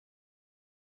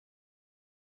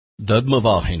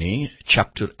Dharmavahini,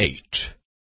 Chapter 8.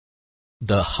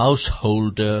 The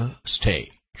Householder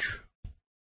Stage.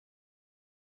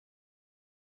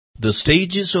 The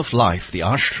stages of life, the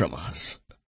ashramas,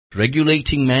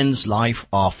 regulating man's life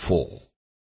are four,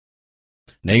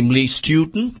 namely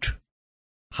student,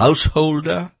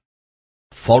 householder,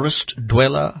 forest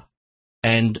dweller,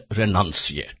 and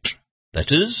renunciate.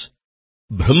 That is,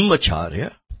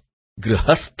 brahmacharya,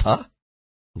 grihastha,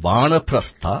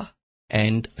 vanaprastha,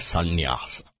 and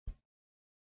sannyasa.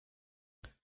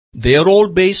 They are all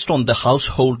based on the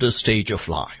householder stage of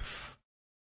life.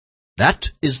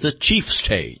 That is the chief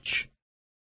stage,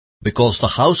 because the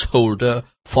householder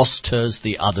fosters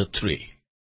the other three.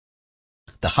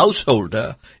 The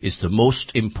householder is the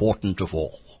most important of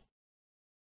all.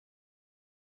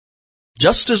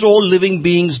 Just as all living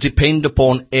beings depend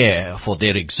upon air for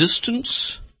their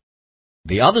existence,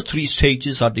 the other three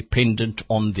stages are dependent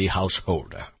on the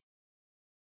householder.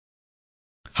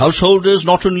 Householders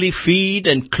not only feed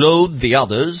and clothe the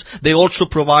others, they also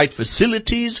provide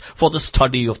facilities for the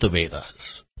study of the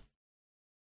Vedas.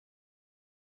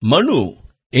 Manu,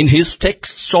 in his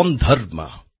texts on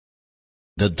dharma,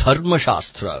 the Dharma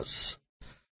Shastras,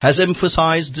 has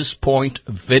emphasized this point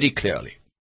very clearly.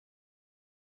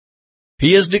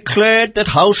 He has declared that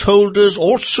householders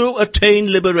also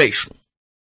attain liberation.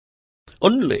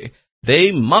 Only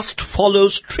they must follow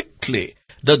strictly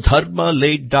the dharma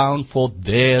laid down for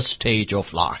their stage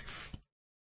of life.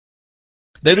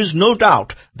 There is no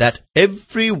doubt that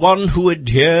everyone who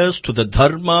adheres to the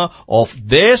dharma of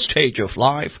their stage of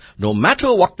life, no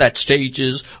matter what that stage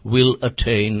is, will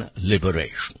attain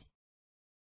liberation.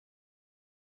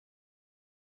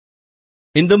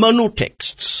 In the Manu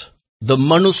texts, the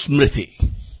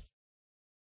Manusmriti,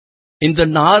 in the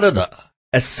Narada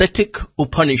ascetic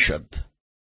Upanishad,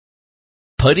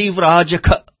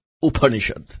 Parivrajaka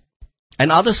Upanishad,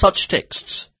 and other such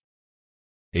texts,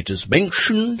 it is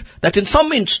mentioned that in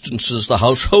some instances the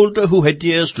householder who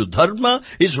adheres to dharma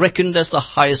is reckoned as the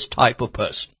highest type of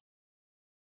person,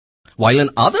 while in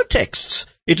other texts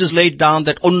it is laid down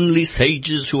that only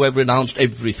sages who have renounced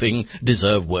everything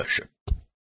deserve worship.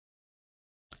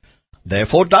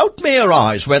 Therefore doubt may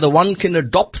arise whether one can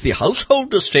adopt the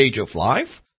householder stage of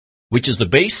life, which is the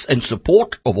base and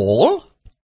support of all,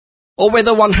 or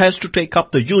whether one has to take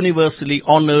up the universally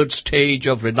honored stage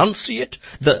of renunciate,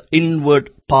 the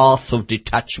inward path of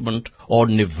detachment, or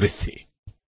nivritti.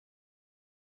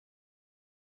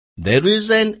 There is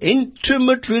an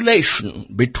intimate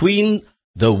relation between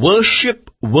the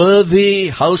worship-worthy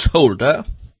householder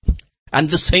and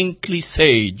the saintly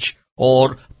sage,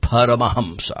 or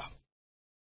Paramahamsa.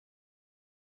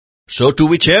 So to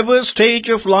whichever stage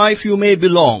of life you may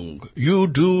belong, you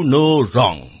do no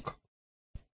wrong.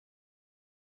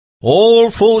 All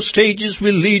four stages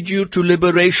will lead you to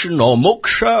liberation or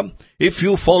moksha if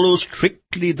you follow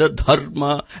strictly the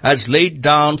dharma as laid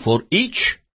down for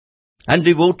each and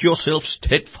devote yourself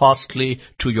steadfastly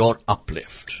to your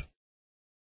uplift.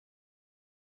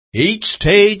 Each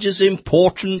stage is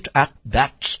important at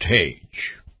that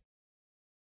stage.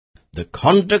 The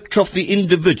conduct of the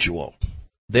individual,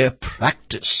 their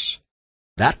practice,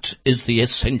 that is the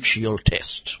essential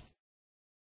test.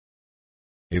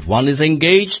 If one is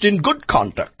engaged in good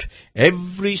conduct,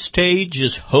 every stage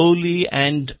is holy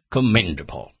and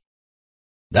commendable.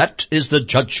 That is the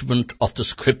judgment of the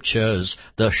scriptures,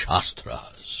 the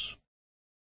Shastras.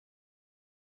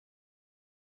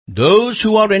 Those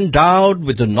who are endowed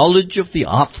with the knowledge of the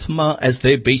Atma as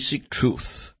their basic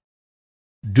truth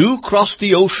do cross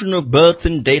the ocean of birth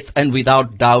and death and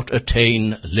without doubt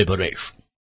attain liberation.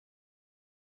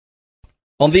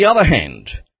 On the other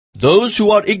hand, those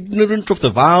who are ignorant of the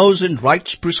vows and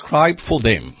rites prescribed for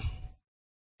them,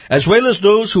 as well as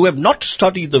those who have not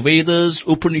studied the Vedas,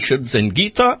 Upanishads, and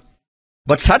Gita,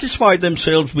 but satisfy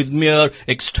themselves with mere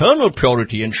external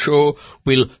purity and show,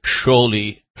 will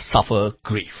surely suffer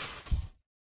grief.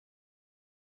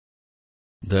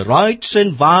 The rites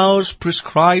and vows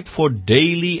prescribed for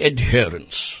daily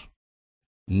adherence,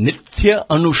 Nitya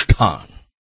Anushtan,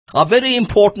 are very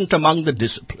important among the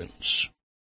disciplines.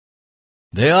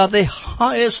 They are the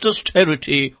highest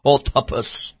austerity or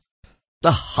tapas,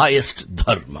 the highest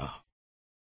dharma.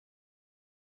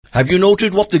 Have you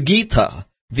noted what the Gita,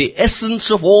 the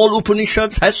essence of all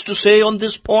Upanishads, has to say on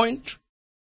this point?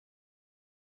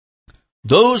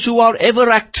 Those who are ever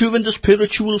active in the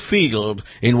spiritual field,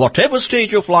 in whatever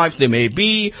stage of life they may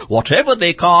be, whatever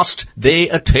they caste, they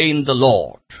attain the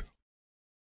Lord.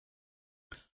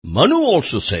 Manu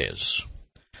also says,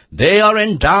 they are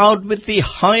endowed with the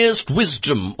highest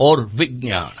wisdom or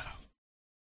vijnana.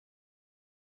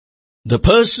 The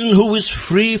person who is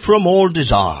free from all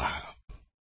desire,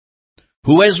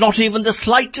 who has not even the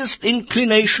slightest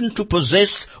inclination to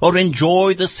possess or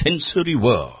enjoy the sensory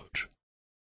world,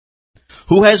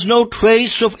 who has no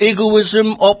trace of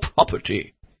egoism or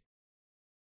property,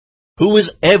 who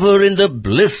is ever in the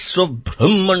bliss of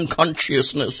Brahman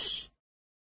consciousness,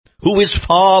 who is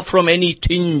far from any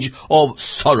tinge of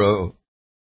sorrow,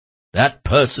 that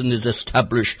person is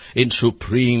established in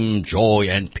supreme joy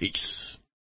and peace.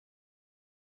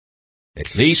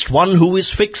 At least one who is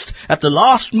fixed at the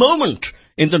last moment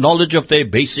in the knowledge of their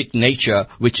basic nature,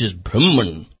 which is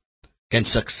Brahman, can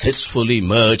successfully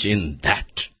merge in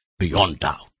that beyond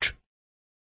doubt.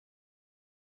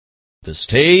 The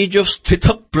stage of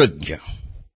Sthita-prajna,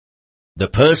 the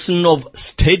person of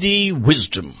steady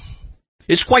wisdom,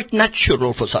 is quite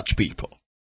natural for such people.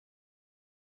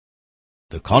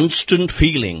 The constant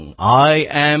feeling, I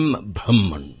am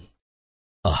Brahman,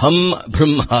 aham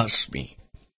brahmasmi,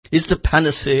 is the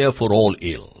panacea for all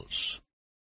ills.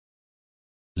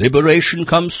 Liberation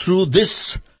comes through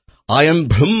this I am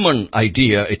Brahman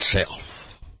idea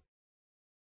itself.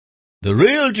 The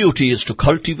real duty is to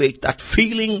cultivate that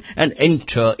feeling and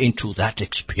enter into that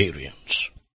experience.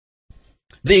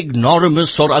 The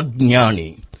ignoramus or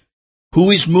ajnani, who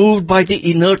is moved by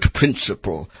the inert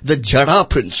principle, the jara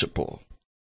principle,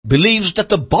 believes that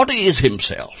the body is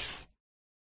himself.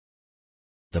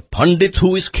 The pandit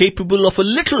who is capable of a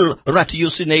little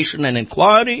ratiocination and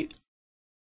inquiry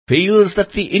feels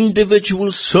that the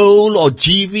individual soul or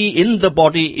jivi in the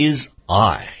body is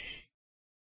I.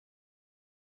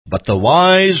 But the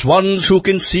wise ones who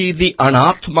can see the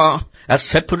anatma as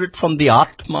separate from the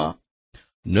atma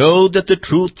know that the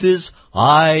truth is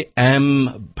I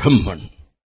am Brahman,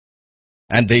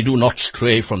 and they do not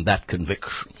stray from that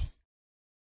conviction.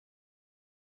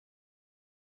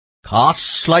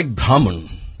 Castes like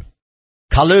Brahman,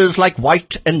 colors like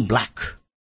white and black,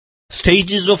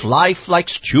 stages of life like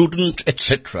student,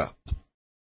 etc.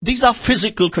 These are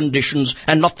physical conditions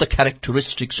and not the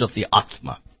characteristics of the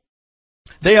Atma.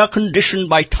 They are conditioned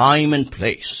by time and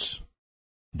place.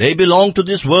 They belong to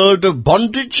this world of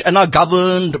bondage and are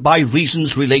governed by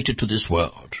reasons related to this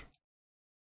world.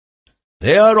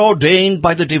 They are ordained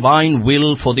by the divine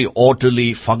will for the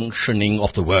orderly functioning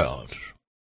of the world.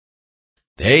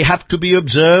 They have to be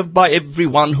observed by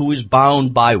everyone who is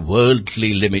bound by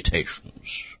worldly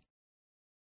limitations.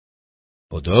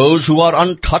 For those who are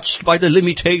untouched by the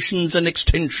limitations and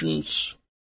extensions,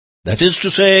 that is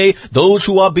to say, those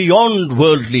who are beyond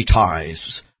worldly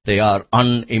ties, they are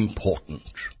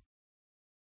unimportant.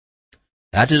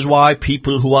 That is why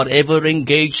people who are ever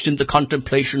engaged in the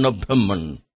contemplation of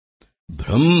Brahman,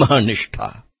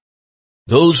 Brahmanishta,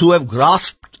 those who have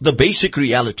grasped the basic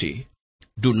reality,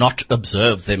 do not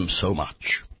observe them so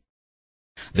much.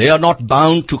 They are not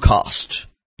bound to caste.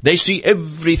 They see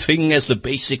everything as the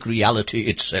basic reality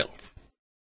itself.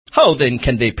 How then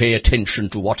can they pay attention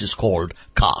to what is called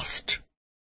caste?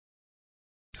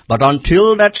 But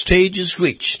until that stage is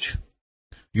reached,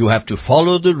 you have to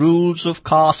follow the rules of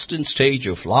caste and stage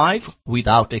of life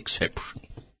without exception.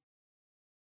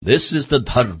 This is the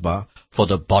dharma for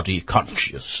the body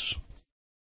conscious.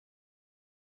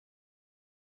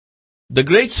 The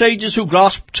great sages who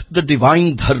grasped the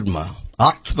divine dharma,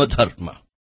 Atma Dharma,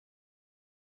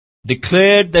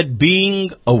 declared that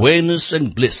being, awareness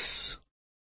and bliss,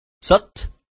 Sat,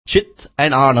 Chit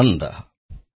and Ananda,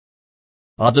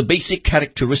 are the basic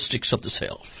characteristics of the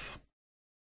self.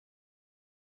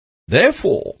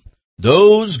 Therefore,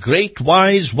 those great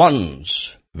wise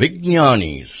ones,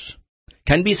 Vijñanis,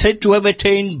 can be said to have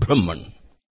attained Brahman,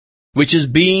 which is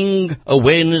being,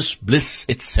 awareness, bliss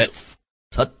itself,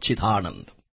 Sat Chit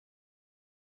Ananda.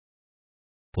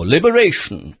 For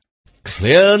liberation,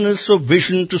 clearness of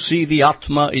vision to see the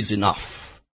Atma is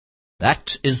enough.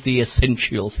 That is the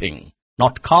essential thing,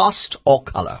 not caste or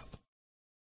color.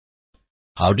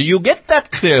 How do you get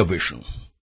that clear vision?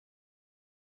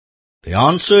 The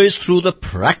answer is through the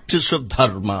practice of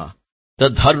dharma, the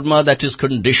dharma that is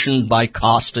conditioned by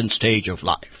caste and stage of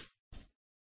life.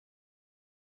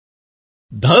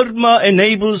 Dharma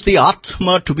enables the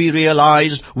Atma to be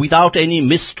realized without any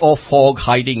mist or fog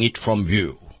hiding it from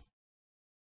view.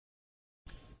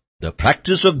 The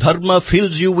practice of dharma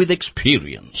fills you with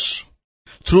experience.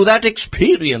 Through that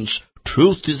experience,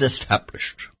 truth is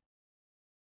established.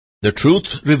 The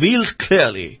truth reveals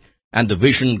clearly, and the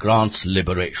vision grants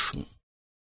liberation.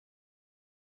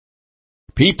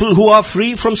 People who are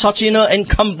free from such inner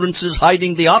encumbrances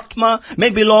hiding the Atma may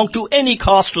belong to any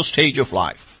caste or stage of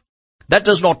life. That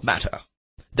does not matter.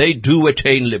 They do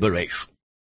attain liberation.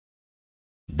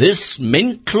 This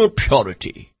mental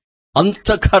purity,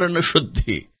 antakarana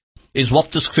shuddhi, is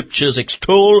what the Scriptures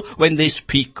extol when they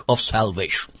speak of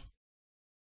salvation.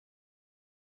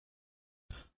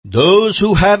 Those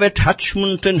who have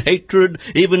attachment and hatred,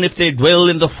 even if they dwell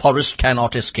in the forest,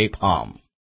 cannot escape harm.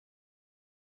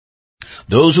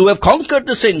 Those who have conquered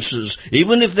the senses,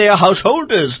 even if they are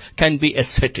householders, can be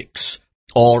ascetics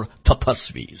or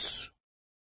tapasvis.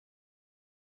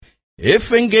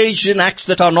 If engaged in acts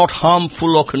that are not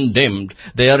harmful or condemned,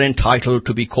 they are entitled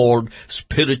to be called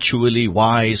spiritually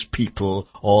wise people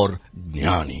or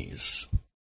jnanis.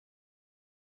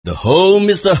 The home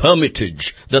is the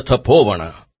hermitage, the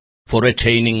tapovana, for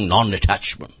attaining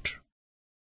non-attachment.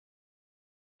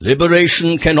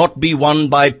 Liberation cannot be won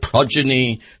by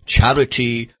progeny,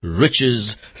 charity,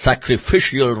 riches,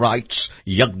 sacrificial rites,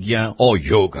 yajna or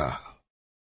yoga.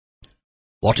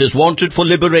 What is wanted for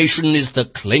liberation is the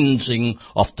cleansing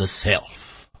of the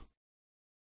self.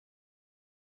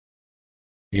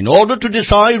 In order to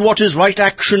decide what is right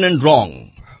action and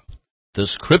wrong, the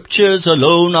Scriptures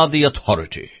alone are the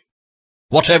authority,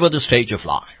 whatever the stage of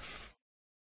life.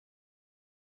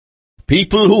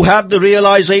 People who have the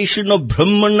realization of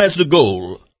Brahman as the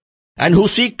goal, and who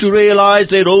seek to realize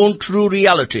their own true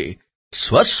reality,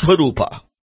 Swaswarupa,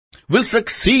 will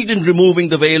succeed in removing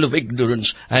the veil of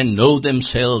ignorance and know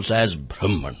themselves as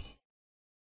Brahman.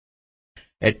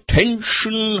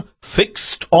 Attention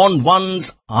fixed on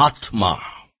one's Atma,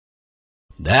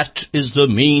 that is the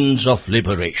means of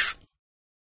liberation.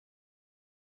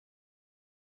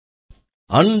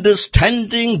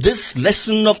 Understanding this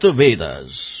lesson of the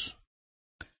Vedas,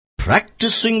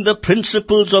 practicing the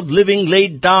principles of living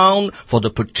laid down for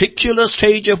the particular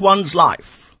stage of one's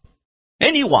life,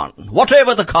 anyone,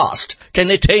 whatever the caste, can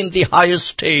attain the highest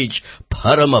stage,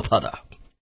 Paramapada.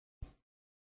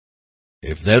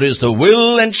 If there is the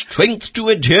will and strength to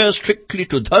adhere strictly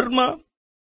to dharma,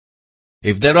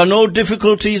 if there are no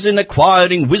difficulties in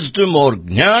acquiring wisdom or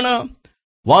jnana,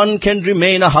 one can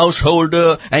remain a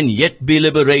householder and yet be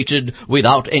liberated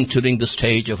without entering the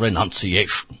stage of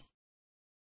renunciation.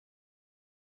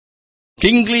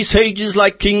 Kingly sages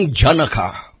like King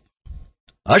Janaka,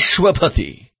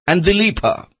 Ashwapati, and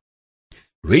Dilipa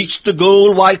reached the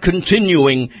goal while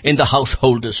continuing in the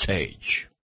householder stage.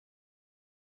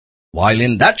 While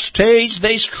in that stage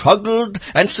they struggled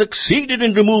and succeeded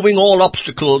in removing all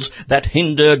obstacles that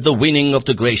hindered the winning of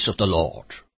the grace of the Lord.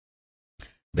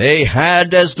 They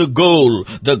had as the goal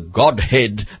the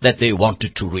Godhead that they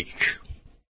wanted to reach.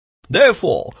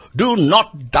 Therefore, do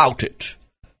not doubt it.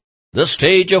 The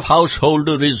stage of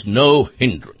householder is no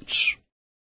hindrance.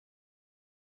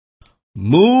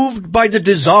 Moved by the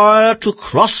desire to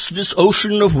cross this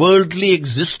ocean of worldly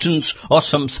existence or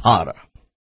samsara,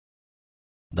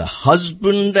 the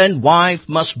husband and wife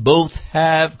must both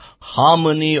have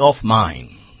harmony of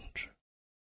mind.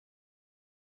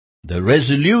 The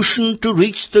resolution to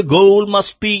reach the goal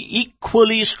must be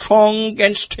equally strong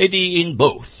and steady in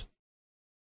both.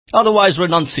 Otherwise,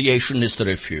 renunciation is the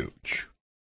refuge.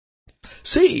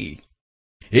 See,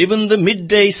 even the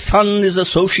midday sun is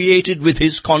associated with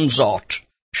his consort,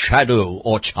 shadow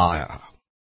or chaya.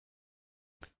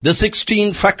 The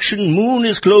 16-fraction moon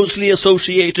is closely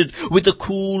associated with the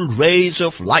cool rays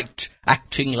of light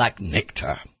acting like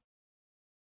nectar.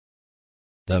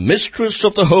 The mistress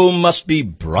of the home must be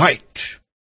bright,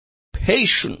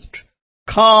 patient,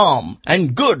 calm,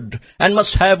 and good, and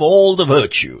must have all the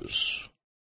virtues.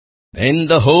 Then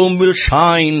the home will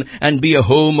shine and be a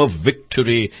home of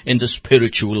victory in the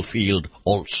spiritual field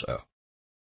also.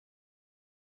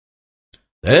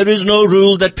 There is no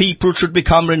rule that people should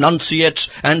become renunciates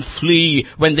and flee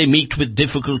when they meet with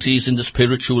difficulties in the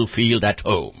spiritual field at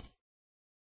home.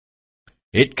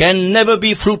 It can never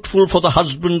be fruitful for the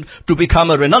husband to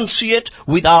become a renunciate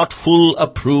without full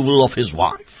approval of his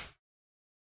wife.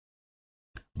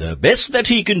 The best that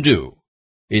he can do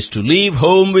is to leave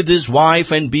home with his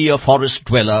wife and be a forest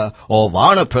dweller or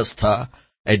vanaprastha,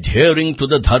 adhering to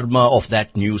the dharma of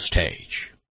that new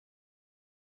stage.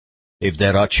 If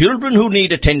there are children who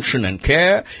need attention and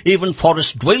care, even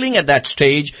forest dwelling at that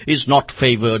stage is not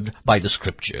favored by the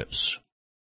Scriptures.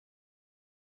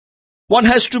 One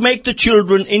has to make the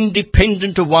children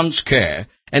independent of one's care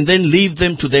and then leave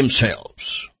them to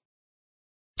themselves.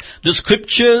 The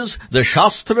Scriptures, the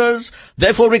Shastras,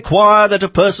 therefore require that a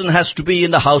person has to be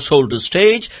in the householder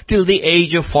stage till the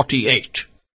age of 48,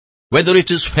 whether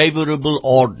it is favorable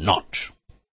or not.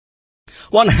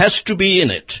 One has to be in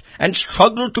it and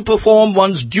struggle to perform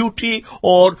one's duty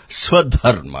or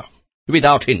swadharma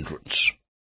without hindrance.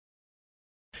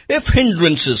 If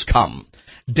hindrances come,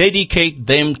 dedicate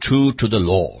them too to the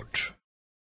Lord.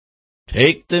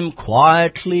 Take them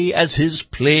quietly as His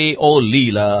play or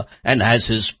leela and as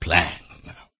His plan.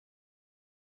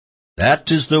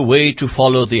 That is the way to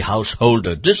follow the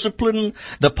householder discipline,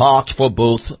 the path for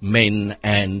both men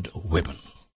and women.